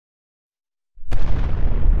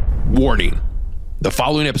Warning. The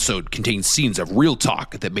following episode contains scenes of real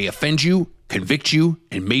talk that may offend you, convict you,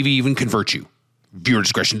 and maybe even convert you. Viewer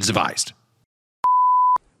discretion is advised.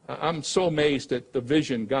 I'm so amazed at the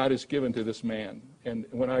vision God has given to this man. And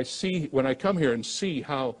when I come here and see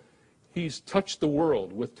how he's touched the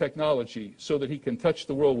world with technology so that he can touch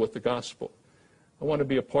the world with the gospel, I want to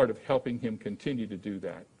be a part of helping him continue to do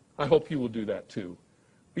that. I hope you will do that too.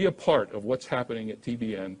 Be a part of what's happening at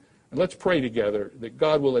TBN. And let's pray together that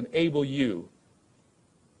God will enable you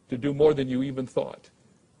to do more than you even thought.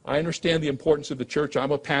 I understand the importance of the church.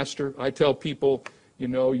 I'm a pastor. I tell people, you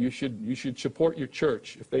know, you should support your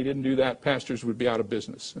church. If they didn't do that, pastors would be out of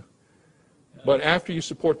business. But after you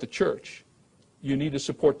support the church, you need to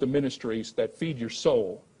support the ministries that feed your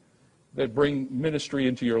soul, that bring ministry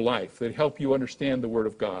into your life, that help you understand the Word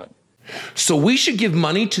of God. So we should give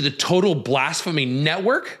money to the Total Blasphemy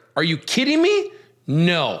Network? Are you kidding me?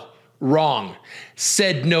 No. Wrong.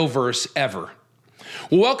 Said no verse ever.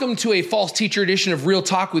 Well, welcome to a false teacher edition of Real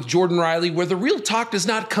Talk with Jordan Riley, where the real talk does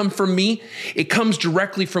not come from me. It comes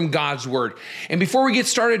directly from God's Word. And before we get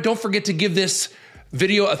started, don't forget to give this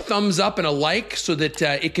video a thumbs up and a like so that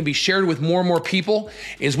it can be shared with more and more people.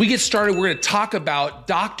 As we get started, we're going to talk about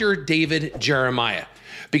Dr. David Jeremiah,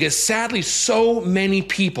 because sadly, so many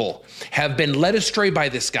people have been led astray by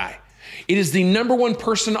this guy. It is the number one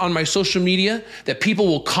person on my social media that people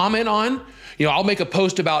will comment on. You know, I'll make a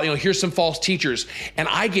post about, here's some false teachers. And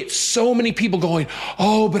I get so many people going,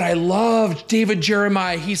 oh, but I loved David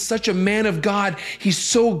Jeremiah. He's such a man of God. He's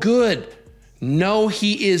so good. No,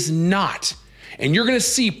 he is not. And you're going to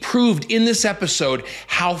see proved in this episode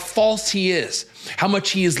how false he is, how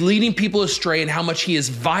much he is leading people astray, and how much he is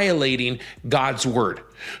violating God's word.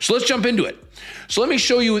 So let's jump into it. So let me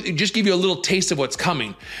show you, just give you a little taste of what's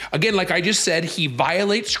coming. Again, like I just said, he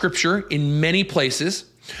violates scripture in many places.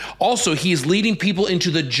 Also, he is leading people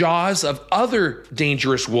into the jaws of other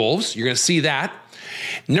dangerous wolves. You're going to see that.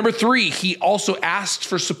 Number 3, he also asks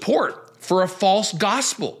for support for a false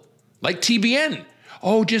gospel, like TBN.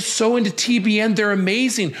 Oh, just so into TBN, they're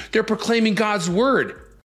amazing. They're proclaiming God's word.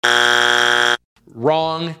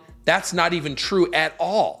 Wrong. That's not even true at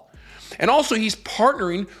all. And also, he's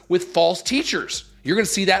partnering with false teachers. You're going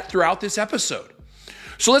to see that throughout this episode.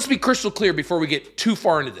 So let's be crystal clear before we get too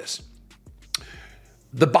far into this.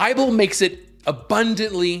 The Bible makes it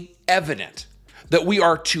abundantly evident that we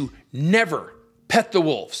are to never pet the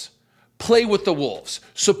wolves, play with the wolves,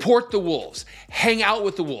 support the wolves, hang out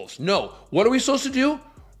with the wolves. No, what are we supposed to do?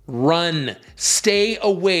 Run. Stay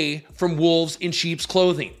away from wolves in sheep's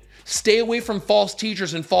clothing. Stay away from false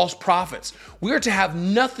teachers and false prophets. We are to have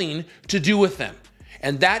nothing to do with them.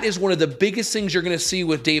 And that is one of the biggest things you're going to see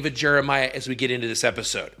with David Jeremiah as we get into this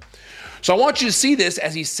episode. So I want you to see this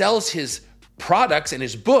as he sells his products and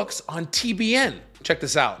his books on TBN. Check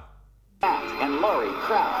this out. And Lori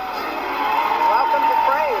Krause. Welcome to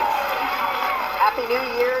Praise. Happy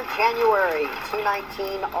New Year, January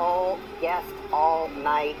 2019. All guest, all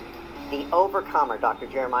night. The Overcomer, Dr.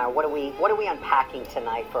 Jeremiah. What are we unpacking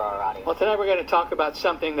tonight for our audience? Well, tonight we're going to talk about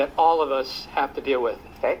something that all of us have to deal with.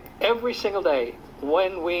 Okay. Every single day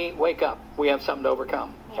when we wake up, we have something to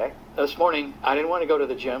overcome. Okay. This morning, I didn't want to go to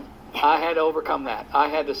the gym. I had to overcome that. I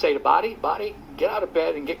had to say to body, get out of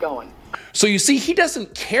bed and get going. So you see, he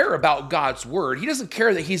doesn't care about God's word. He doesn't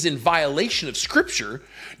care that he's in violation of scripture.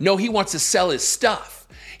 No, he wants to sell his stuff.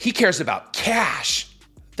 He cares about cash.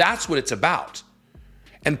 That's what it's about.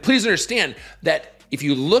 And please understand that if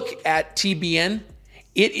you look at TBN,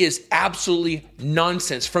 it is absolutely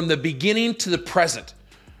nonsense from the beginning to the present.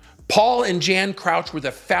 Paul and Jan Crouch were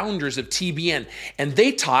the founders of TBN, and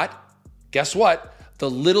they taught, guess what?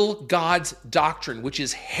 The little God's doctrine, which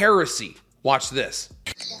is heresy. Watch this.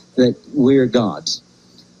 That we're gods.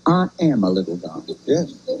 I am a little God.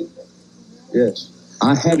 Yes. Yes.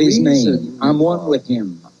 I have his name. I'm one with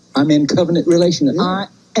him. I'm in covenant relation. Yeah. I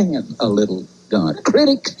am a little God.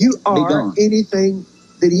 Critic, You be are gone. anything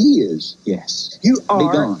that he is. Yes. You Be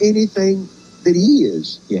are gone. anything that he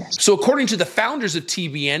is. Yes. So according to the founders of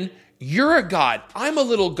TBN, you're a God. I'm a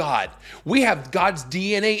little God. We have God's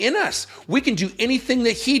DNA in us. We can do anything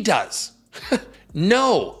that he does.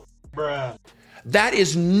 No. Bruh. That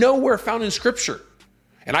is nowhere found in scripture.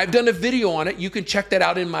 And I've done a video on it. You can check that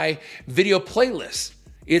out in my video playlist.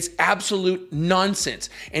 It's absolute nonsense.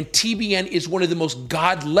 And TBN is one of the most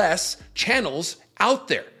godless channels out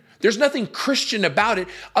there. There's nothing Christian about it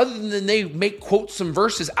other than they make quote some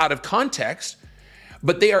verses out of context,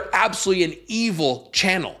 but they are absolutely an evil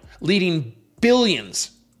channel leading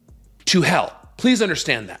billions to hell. Please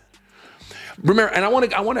understand that. Remember, and I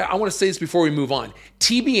want to say this before we move on.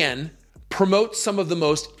 TBN promotes some of the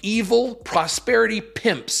most evil prosperity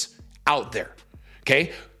pimps out there,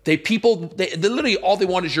 okay? They literally all they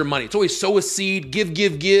want is your money. It's always sow a seed, give,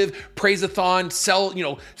 praise-a-thon,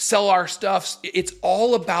 sell our stuff. It's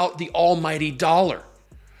all about the almighty dollar.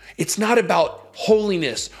 It's not about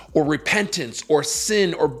holiness or repentance or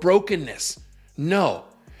sin or brokenness. No,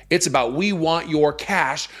 it's about we want your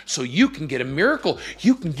cash so you can get a miracle.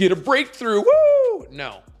 You can get a breakthrough. Woo!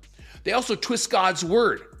 No. They also twist God's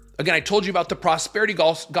word. Again, I told you about the prosperity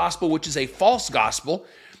gospel, which is a false gospel.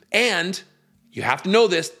 And you have to know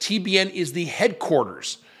this, TBN is the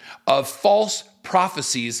headquarters of false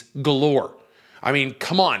prophecies galore. I mean,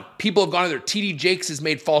 come on. People have gone on there. T.D. Jakes has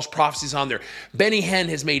made false prophecies on there. Benny Hinn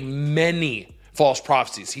has made many false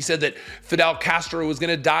prophecies. He said that Fidel Castro was going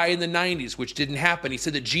to die in the 90s, which didn't happen. He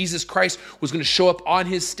said that Jesus Christ was going to show up on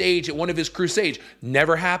his stage at one of his crusades.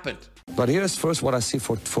 Never happened. But here's first what I see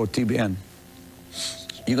for TBN.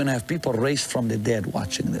 You're going to have people raised from the dead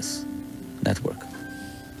watching this network.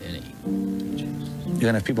 You're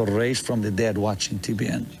going to have people raised from the dead watching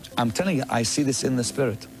TBN. I'm telling you, I see this in the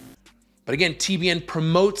spirit. But again, TBN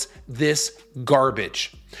promotes this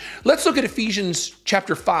garbage. Let's look at Ephesians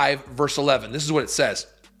chapter 5, verse 11. This is what it says.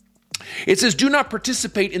 It says, do not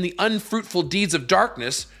participate in the unfruitful deeds of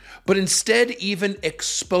darkness, but instead even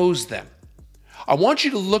expose them. I want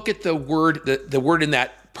you to look at the word in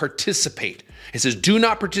that, participate. It says, do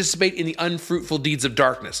not participate in the unfruitful deeds of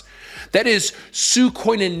darkness. That is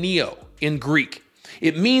sukkoinoneo in Greek.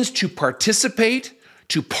 It means to participate,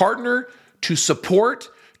 to partner, to support,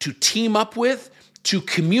 to team up with, to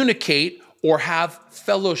communicate, or have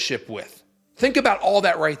fellowship with. Think about all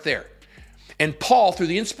that right there. And Paul, through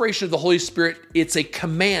the inspiration of the Holy Spirit, it's a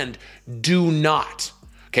command, do not.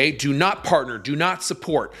 Okay, do not partner, do not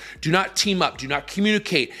support, do not team up, do not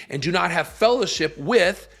communicate, and do not have fellowship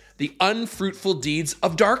with the unfruitful deeds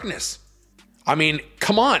of darkness. I mean,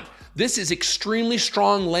 come on. This is extremely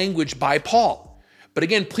strong language by Paul. But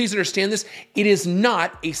again, please understand this. It is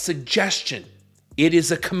not a suggestion. It is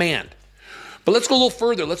a command. But let's go a little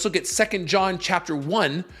further. Let's look at 2 John chapter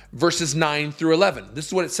 1, verses 9 through 11. This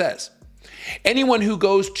is what it says. Anyone who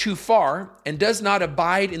goes too far and does not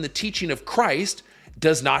abide in the teaching of Christ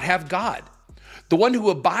does not have God. The one who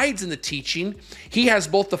abides in the teaching, he has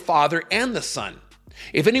both the Father and the Son.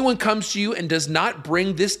 If anyone comes to you and does not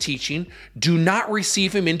bring this teaching, do not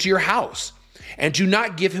receive him into your house, and do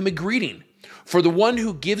not give him a greeting. For the one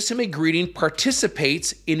who gives him a greeting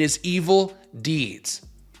participates in his evil deeds.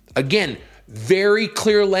 Again, very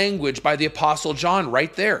clear language by the Apostle John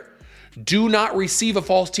right there. Do not receive a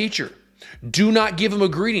false teacher. Do not give him a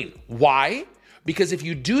greeting. Why? Because if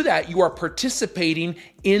you do that, you are participating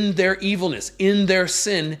in their evilness, in their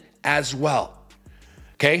sin as well.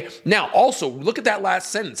 Okay? Now, also, look at that last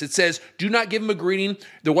sentence. It says, do not give him a greeting.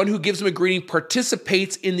 The one who gives him a greeting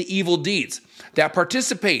participates in the evil deeds. That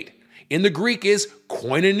participate in the Greek is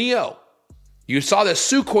koinoneo. You saw the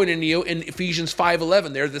sukkoinoneo in Ephesians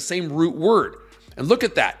 5:11. They're the same root word. And look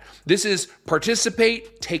at that. This is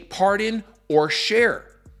participate, take part in, or share.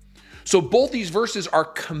 So both these verses are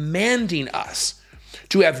commanding us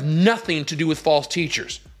to have nothing to do with false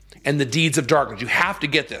teachers and the deeds of darkness. You have to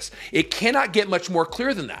get this. It cannot get much more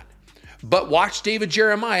clear than that. But watch David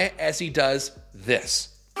Jeremiah as he does this.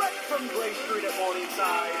 Right from Gray Street at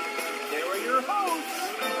Morningside, there are your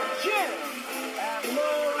hosts, Jim and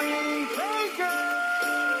Lori Baker.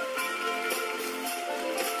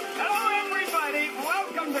 Hello, everybody.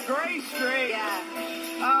 Welcome to Gray Street. Yeah.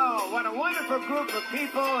 Oh, what a wonderful group of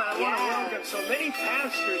people, and I want to welcome so many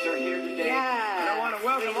pastors are here today. Yeah. And I want to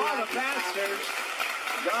welcome all the pastors.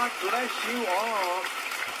 God bless you all.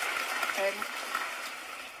 And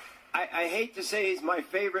I hate to say he's my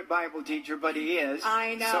favorite Bible teacher, but he is.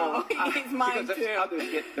 I know. He's mine because too.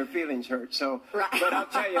 Others get their feelings hurt. So, Right. But I'll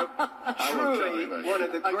tell you, truly one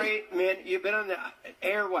of the great men. You've been on the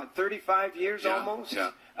air, 35 years almost?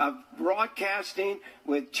 Yeah. Of broadcasting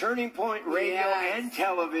with Turning Point Radio and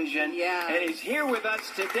television. Yeah. And he's here with us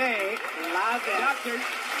today. Love it. Dr.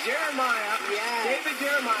 Jeremiah. Yes. David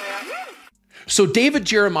Jeremiah. So David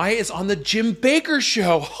Jeremiah is on the Jim Baker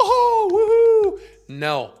Show. Oh, woohoo.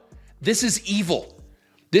 No, this is evil.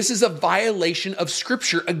 This is a violation of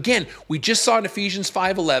Scripture. Again, we just saw in Ephesians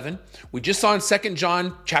 5:11, we just saw in 2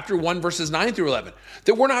 John chapter 1, verses 9 through 11,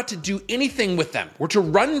 that we're not to do anything with them. We're to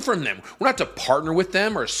run from them. We're not to partner with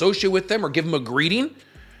them or associate with them or give them a greeting.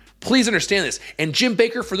 Please understand this. And Jim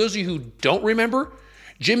Baker, for those of you who don't remember,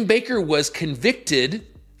 Jim Baker was convicted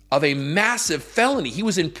of a massive felony. He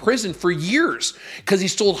was in prison for years because he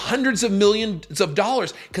stole hundreds of millions of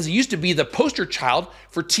dollars because he used to be the poster child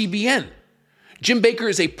for TBN. Jim Baker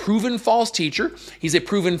is a proven false teacher. He's a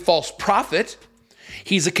proven false prophet.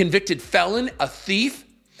 He's a convicted felon, a thief,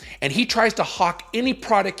 and he tries to hawk any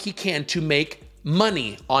product he can to make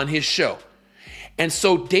money on his show. And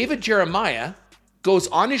so David Jeremiah goes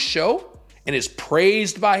on his show and is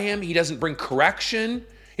praised by him. He doesn't bring correction.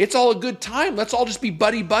 It's all a good time. Let's all just be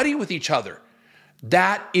buddy-buddy with each other.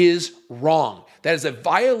 That is wrong. That is a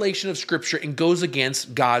violation of Scripture and goes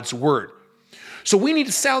against God's word. So we need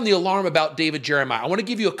to sound the alarm about David Jeremiah. I want to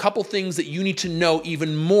give you a couple things that you need to know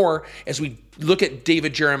even more as we look at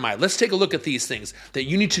David Jeremiah. Let's take a look at these things that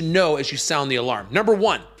you need to know as you sound the alarm. Number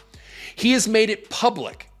one, he has made it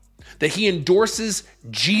public that he endorses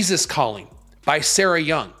Jesus Calling by Sarah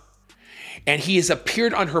Young. And he has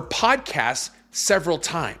appeared on her podcast several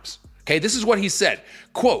times. Okay, this is what he said,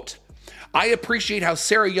 quote, "I appreciate how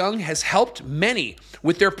Sarah Young has helped many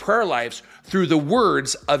with their prayer lives through the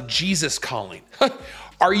words of Jesus Calling."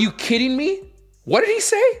 Are you kidding me? What did he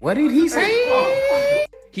say? What did he say?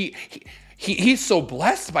 He's so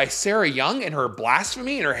blessed by Sarah Young and her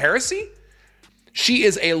blasphemy and her heresy. She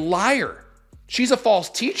is a liar. She's a false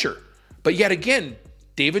teacher. But yet again,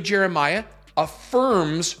 David Jeremiah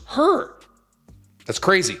affirms her. That's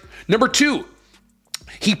crazy. Number two,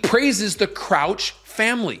 he praises the Crouch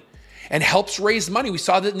family and helps raise money. We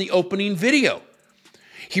saw that in the opening video.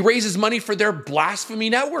 He raises money for their blasphemy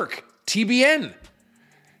network, TBN,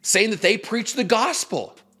 saying that they preach the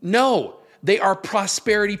gospel. No, they are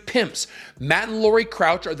prosperity pimps. Matt and Lori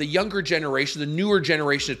Crouch are the younger generation, the newer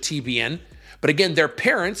generation of TBN. But again, their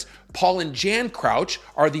parents, Paul and Jan Crouch,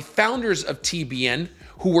 are the founders of TBN,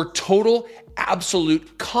 who were total,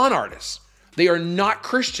 absolute con artists. They are not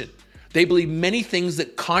Christian. They believe many things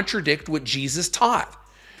that contradict what Jesus taught.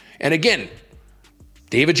 And again,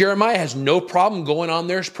 David Jeremiah has no problem going on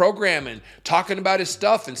their program and talking about his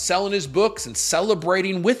stuff and selling his books and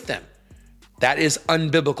celebrating with them. That is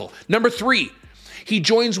unbiblical. Number three, he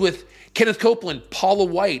joins with Kenneth Copeland, Paula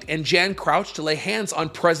White, and Jan Crouch to lay hands on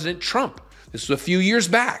President Trump. This was a few years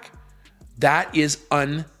back. That is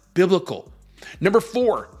unbiblical. Number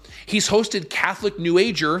four, he's hosted Catholic New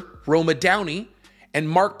Ager Roma Downey and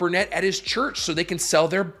Mark Burnett at his church so they can sell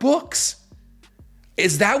their books.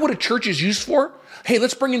 Is that what a church is used for? Hey,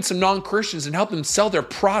 let's bring in some non-Christians and help them sell their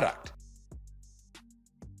product.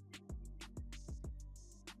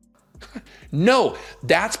 No,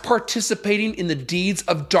 that's participating in the deeds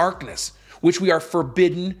of darkness, which we are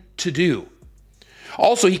forbidden to do.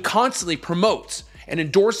 Also, he constantly promotes and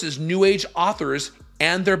endorses New Age authors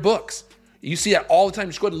and their books. You see that all the time.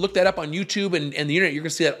 Just go ahead and look that up on YouTube and the internet. You're going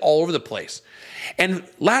to see that all over the place. And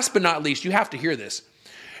last but not least, you have to hear this.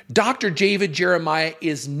 Dr. David Jeremiah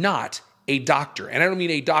is not a doctor. And I don't mean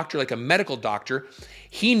a doctor like a medical doctor.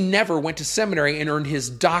 He never went to seminary and earned his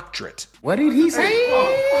doctorate. What did he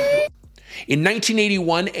say? In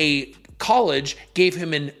 1981, a college gave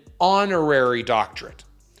him an honorary doctorate.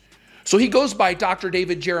 So he goes by Dr.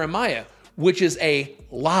 David Jeremiah, which is a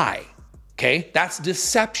lie. Okay? That's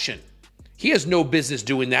deception. He has no business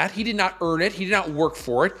doing that. He did not earn it. He did not work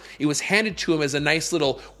for it. It was handed to him as a nice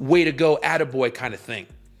little way to go, attaboy kind of thing.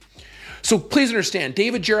 So please understand,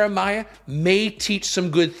 David Jeremiah may teach some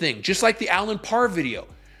good things, just like the Alan Parr video.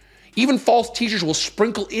 Even false teachers will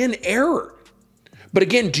sprinkle in error. But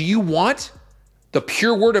again, do you want the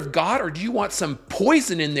pure word of God, or do you want some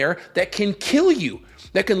poison in there that can kill you,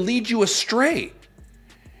 that can lead you astray?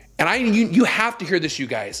 And you have to hear this, you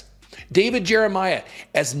guys. David Jeremiah,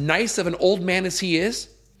 as nice of an old man as he is,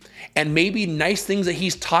 and maybe nice things that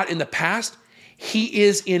he's taught in the past, he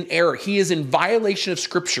is in error. He is in violation of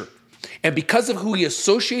Scripture. And because of who he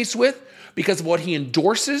associates with, because of what he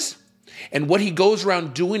endorses, and what he goes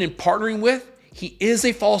around doing and partnering with, he is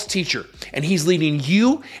a false teacher. And he's leading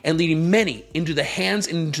you and leading many into the hands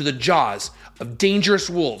and into the jaws of dangerous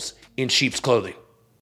wolves in sheep's clothing.